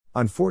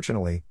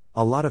Unfortunately,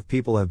 a lot of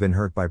people have been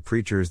hurt by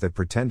preachers that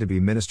pretend to be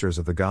ministers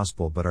of the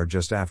gospel but are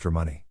just after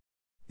money.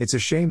 It's a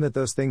shame that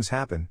those things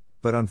happen,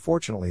 but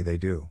unfortunately they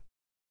do.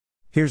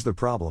 Here's the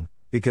problem: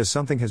 because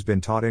something has been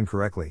taught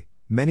incorrectly,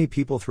 many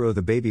people throw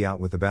the baby out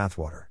with the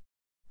bathwater.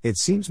 It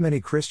seems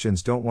many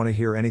Christians don't want to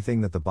hear anything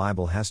that the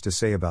Bible has to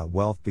say about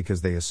wealth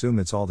because they assume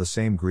it's all the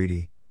same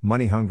greedy,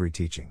 money-hungry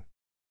teaching.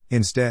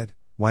 Instead,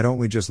 why don't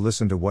we just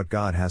listen to what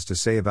God has to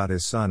say about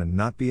His Son and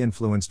not be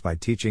influenced by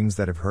teachings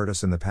that have hurt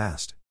us in the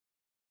past?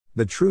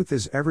 The truth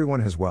is,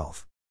 everyone has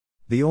wealth.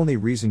 The only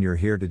reason you're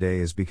here today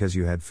is because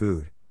you had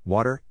food,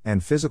 water,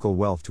 and physical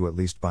wealth to at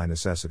least buy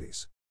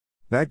necessities.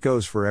 That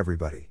goes for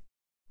everybody.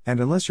 And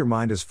unless your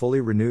mind is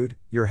fully renewed,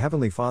 your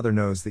Heavenly Father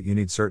knows that you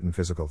need certain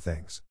physical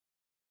things.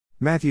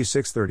 Matthew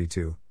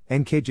 6:32,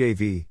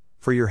 NKJV,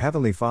 for your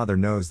Heavenly Father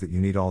knows that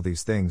you need all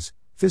these things,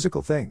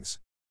 physical things.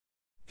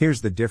 Here's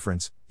the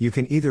difference: you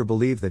can either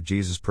believe that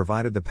Jesus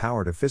provided the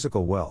power to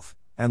physical wealth,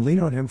 and lean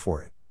on Him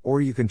for it, or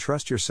you can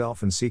trust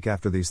yourself and seek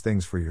after these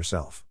things for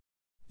yourself.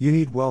 You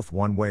need wealth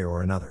one way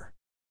or another.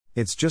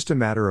 It's just a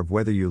matter of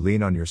whether you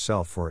lean on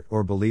yourself for it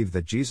or believe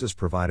that Jesus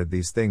provided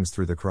these things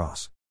through the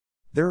cross.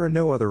 There are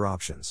no other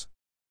options.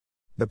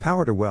 The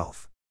power to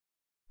wealth.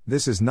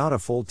 This is not a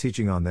full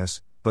teaching on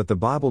this, but the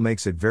Bible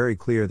makes it very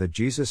clear that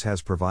Jesus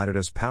has provided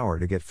us power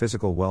to get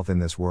physical wealth in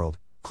this world.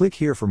 Click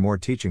here for more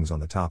teachings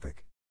on the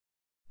topic.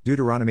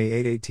 Deuteronomy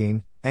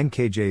 8:18,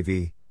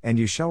 NKJV, and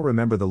you shall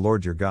remember the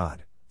Lord your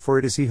God, for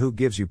it is He who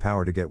gives you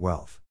power to get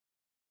wealth.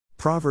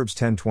 Proverbs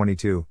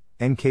 10:22,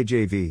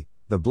 NKJV,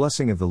 the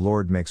blessing of the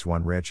Lord makes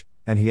one rich,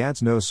 and He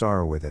adds no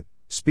sorrow with it,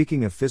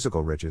 speaking of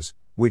physical riches,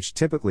 which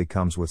typically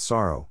comes with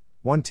sorrow,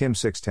 1 Tim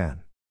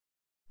 6:10.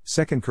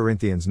 2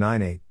 Corinthians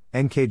 9:8,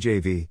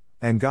 NKJV,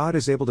 and God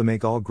is able to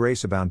make all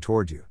grace abound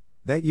toward you,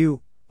 that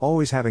you,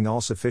 always having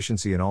all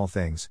sufficiency in all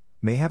things,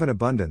 may have an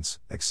abundance,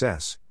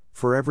 excess,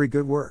 for every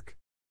good work.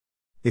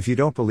 If you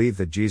don't believe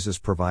that Jesus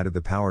provided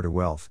the power to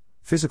wealth,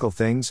 physical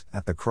things,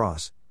 at the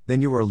cross,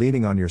 then you are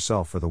leaning on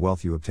yourself for the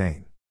wealth you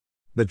obtain.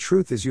 The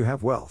truth is, you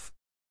have wealth.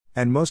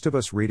 And most of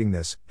us reading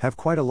this have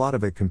quite a lot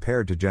of it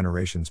compared to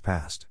generations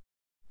past.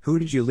 Who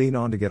did you lean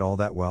on to get all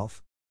that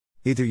wealth?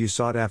 Either you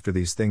sought after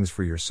these things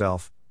for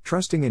yourself,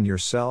 trusting in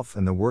yourself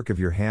and the work of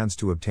your hands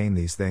to obtain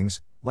these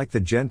things, like the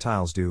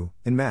Gentiles do,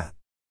 in Matt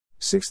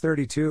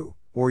 6:32,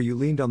 or you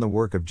leaned on the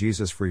work of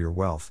Jesus for your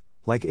wealth,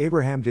 like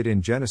Abraham did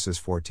in Genesis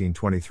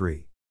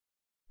 14:23.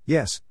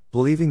 Yes,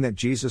 believing that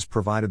Jesus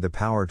provided the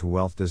power to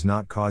wealth does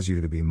not cause you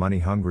to be money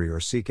hungry or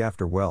seek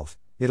after wealth,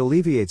 it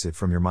alleviates it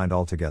from your mind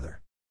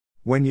altogether.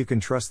 When you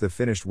can trust the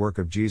finished work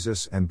of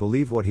Jesus and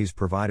believe what He's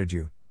provided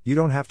you, you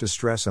don't have to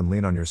stress and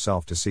lean on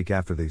yourself to seek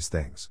after these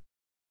things.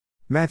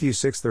 Matthew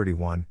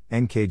 6:31,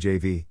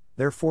 NKJV,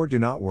 therefore do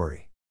not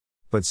worry.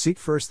 But seek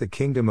first the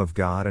kingdom of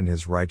God and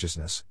His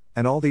righteousness,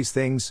 and all these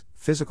things,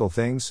 physical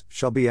things,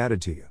 shall be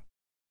added to you.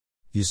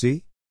 You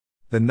see?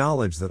 The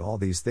knowledge that all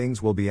these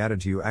things will be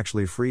added to you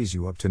actually frees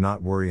you up to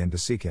not worry and to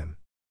seek Him.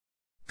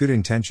 Good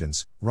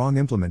intentions, wrong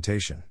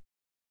implementation.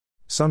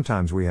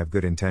 Sometimes we have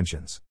good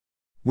intentions.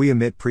 We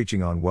omit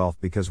preaching on wealth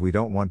because we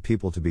don't want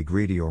people to be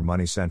greedy or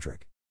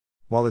money-centric.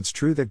 While it's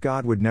true that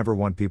God would never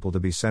want people to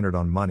be centered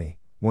on money,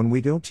 when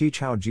we don't teach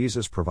how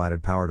Jesus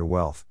provided power to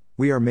wealth,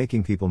 we are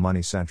making people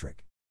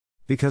money-centric.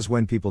 Because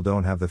when people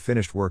don't have the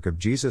finished work of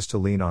Jesus to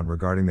lean on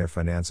regarding their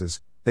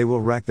finances, they will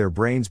rack their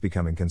brains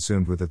becoming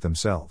consumed with it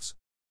themselves.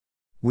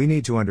 We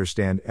need to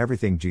understand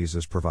everything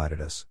Jesus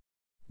provided us.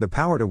 The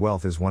power to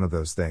wealth is one of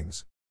those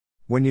things.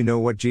 When you know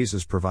what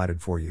Jesus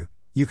provided for you,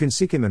 you can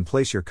seek Him and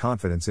place your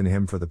confidence in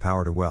Him for the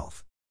power to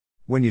wealth.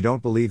 When you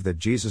don't believe that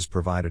Jesus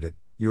provided it,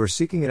 you are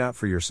seeking it out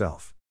for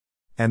yourself.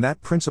 And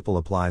that principle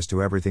applies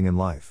to everything in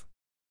life.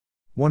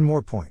 One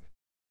more point.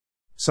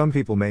 Some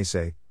people may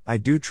say, I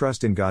do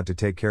trust in God to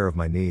take care of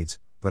my needs,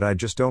 but I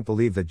just don't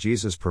believe that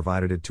Jesus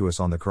provided it to us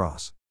on the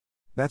cross.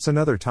 That's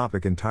another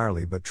topic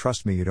entirely, but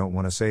trust me, you don't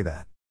want to say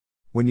that.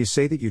 When you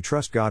say that you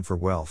trust God for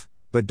wealth,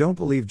 but don't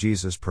believe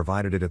Jesus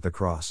provided it at the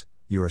cross,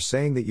 you are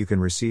saying that you can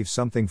receive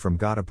something from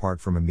God apart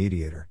from a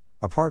mediator,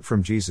 apart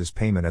from Jesus'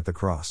 payment at the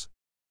cross.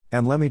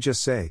 And let me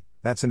just say,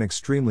 that's an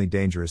extremely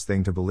dangerous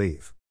thing to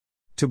believe.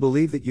 To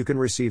believe that you can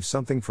receive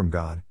something from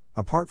God,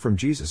 apart from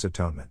Jesus'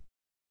 atonement.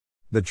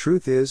 The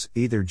truth is,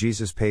 either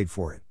Jesus paid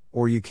for it,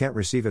 or you can't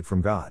receive it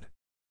from God.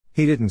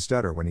 He didn't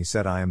stutter when He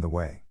said, I am the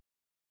way.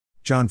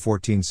 John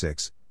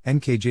 14:6,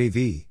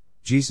 NKJV,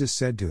 Jesus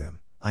said to him,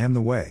 I am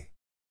the way.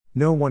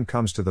 No one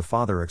comes to the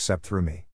Father except through me.